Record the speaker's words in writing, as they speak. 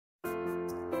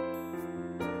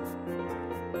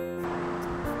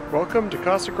Welcome to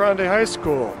Casa Grande High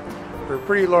School. We're a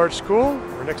pretty large school.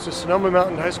 We're next to Sonoma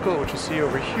Mountain High School, which you see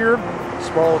over here.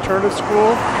 Small alternative school.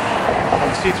 You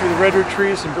can see through the redwood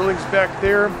trees and buildings back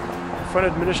there. Front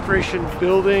administration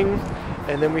building.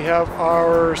 And then we have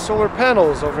our solar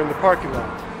panels over in the parking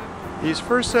lot. These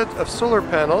first set of solar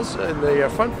panels in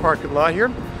the front parking lot here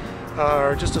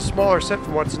are just a smaller set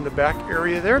from what's in the back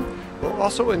area there. We'll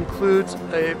also include,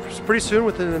 pretty soon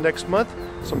within the next month,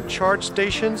 some charge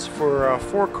stations for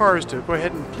 4 cars to go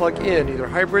ahead and plug in, either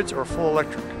hybrids or full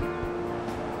electric.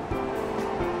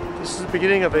 This is the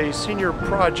beginning of a senior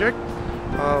project.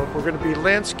 We're going to be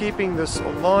landscaping this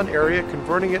lawn area,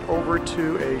 converting it over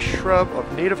to a shrub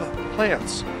of native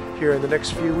plants here in the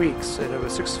next few weeks. And it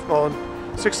was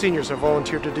 6 seniors have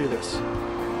volunteered to do this.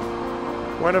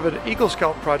 One of an Eagle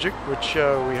Scout project, which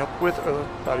we helped with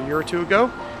about a year or two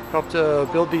ago, helped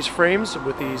build these frames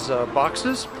with these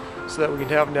boxes so that we can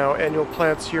have now annual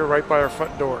plants here right by our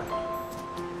front door.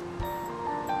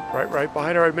 Right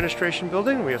behind our administration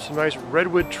building, we have some nice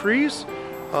redwood trees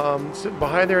sitting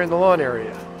behind there in the lawn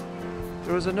area.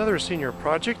 There was another senior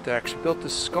project that actually built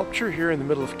this sculpture here in the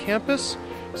middle of campus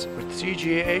with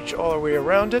CGH all the way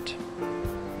around it.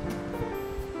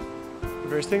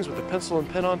 Various things with a pencil and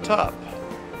pen on top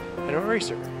and an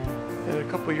eraser. And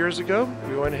a couple of years ago,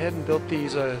 we went ahead and built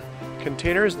these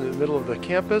containers in the middle of the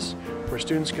campus where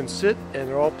students can sit, and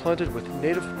they're all planted with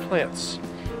native plants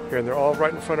here, and they're all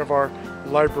right in front of our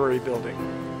library building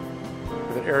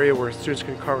with an area where students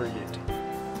can congregate.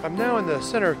 I'm now in the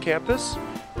center of campus,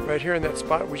 right here in that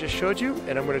spot we just showed you,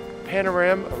 and I'm going to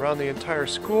panorama around the entire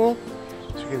school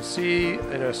so you can see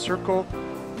in a circle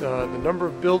the number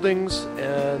of buildings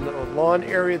and the lawn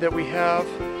area that we have.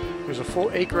 There's a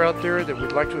full acre out there that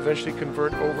we'd like to eventually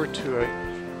convert over to a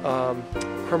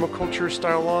permaculture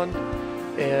style lawn,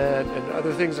 and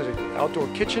other things like an outdoor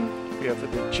kitchen. We have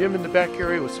the gym in the back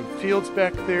area with some fields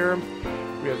back there.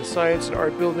 We have the science and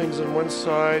art buildings on one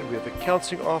side. We have the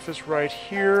counseling office right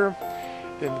here.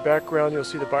 In the background you'll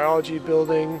see the biology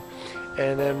building,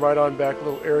 and then right on back a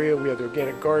little area we have the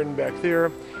organic garden back there,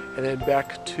 and then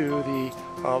back to the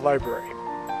library.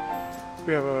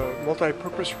 We have a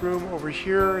multi-purpose room over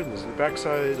here, and this is the back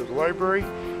side of the library.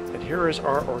 And here is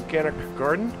our organic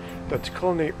garden. That's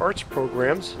culinary arts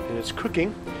programs, and it's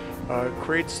cooking.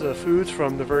 Creates the foods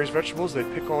from the various vegetables they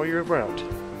pick all year round.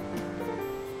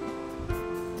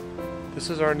 This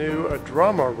is our new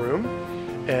drama room,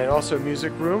 and also a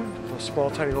music room, a small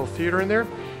tiny little theater in there.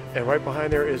 And right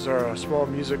behind there is our small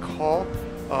music hall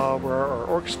where our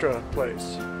orchestra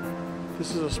plays.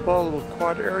 This is a small little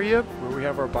quad area where we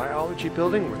have our biology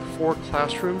building with 4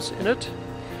 classrooms in it.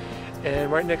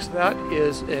 And right next to that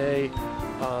is a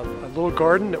little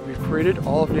garden that we've created,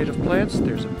 all of native plants.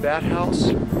 There's a bat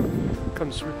house,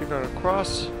 comes sweeping on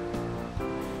across,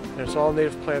 and it's all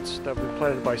native plants that have been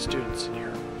planted by students in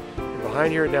here. And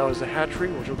behind here now is the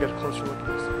hatchery, which we'll get a closer look at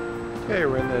this. Okay,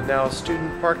 we're in the now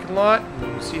student parking lot, and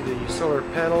you can see the solar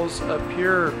panels up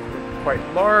here, quite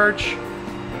large.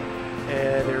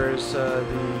 And there's the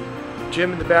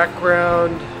gym in the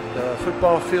background, the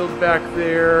football field back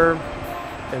there,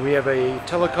 and we have a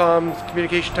telecom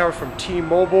communication tower from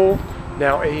T-Mobile.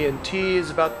 Now AT&T is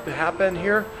about to happen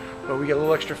here, but we get a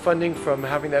little extra funding from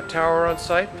having that tower on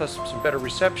site, plus some better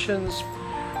receptions.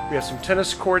 We have some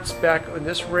tennis courts back in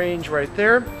this range right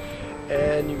there,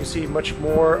 and you can see much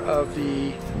more of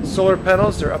the solar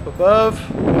panels. They're up above.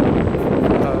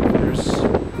 There's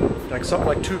like something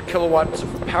like 2 kilowatts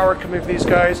of power coming from these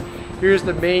guys. Here's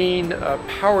the main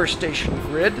power station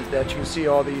grid that you can see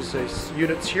all these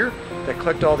units here that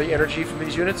collect all the energy from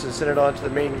these units and send it onto the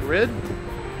main grid.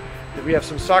 Then we have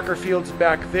some soccer fields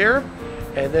back there,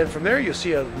 and then from there you'll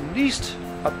see a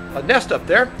nest up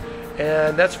there,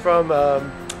 and that's from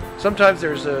sometimes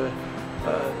there's a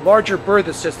larger bird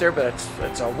that sits there, but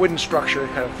it's a wooden structure,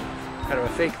 kind of a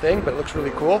fake thing, but it looks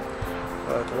really cool.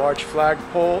 The large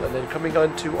flagpole, and then coming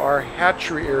onto our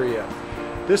hatchery area.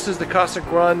 This is the Casa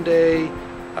Grande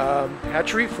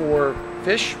hatchery for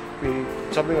fish.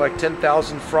 Something like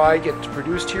 10,000 fry get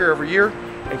produced here every year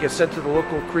and get sent to the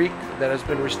local creek that has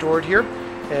been restored here.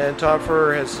 And Tom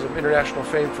Furr has some international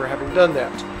fame for having done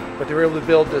that. But they were able to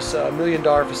build this $1 million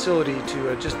facility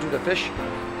to just do the fish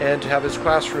and to have this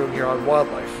classroom here on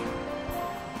wildlife.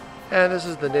 And this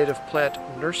is the native plant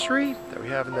nursery that we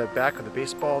have in the back of the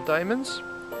baseball diamonds.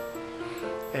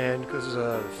 And there's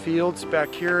fields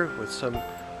back here with some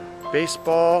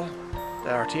baseball.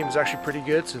 Our team is actually pretty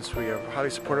good since we are highly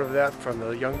supportive of that from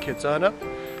the young kids on up.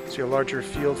 See a larger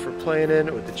field for playing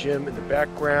in with the gym in the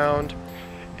background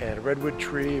and a redwood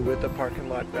tree with the parking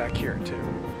lot back here too.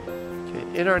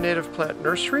 Okay, in our native plant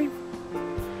nursery,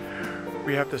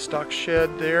 We have the stock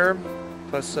shed there,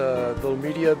 plus a little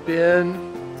media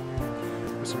bin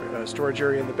with some storage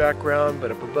area in the background,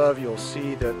 but up above you'll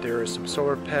see that there is some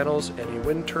solar panels and a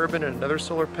wind turbine and another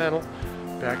solar panel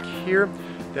back here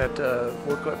that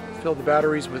fill the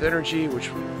batteries with energy, which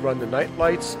run the night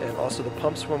lights and also the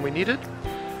pumps when we need it.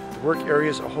 The work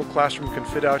areas, a whole classroom can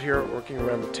fit out here, working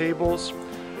around the tables.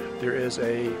 There is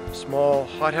a small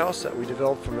hothouse that we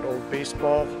developed from an old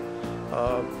baseball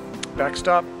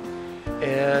backstop,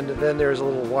 and then there's a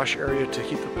little wash area to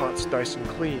keep the pots nice and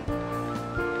clean.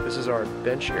 This is our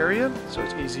bench area, so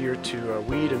it's easier to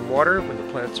weed and water when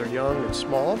the plants are young and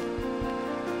small.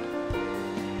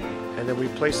 And then we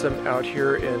place them out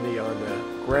here on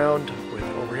the ground with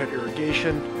overhead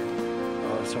irrigation,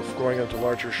 so growing into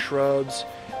larger shrubs,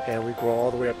 and we grow all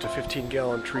the way up to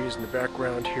 15-gallon trees in the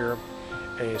background here.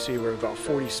 And you see we have about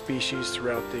 40 species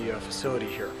throughout the facility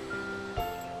here.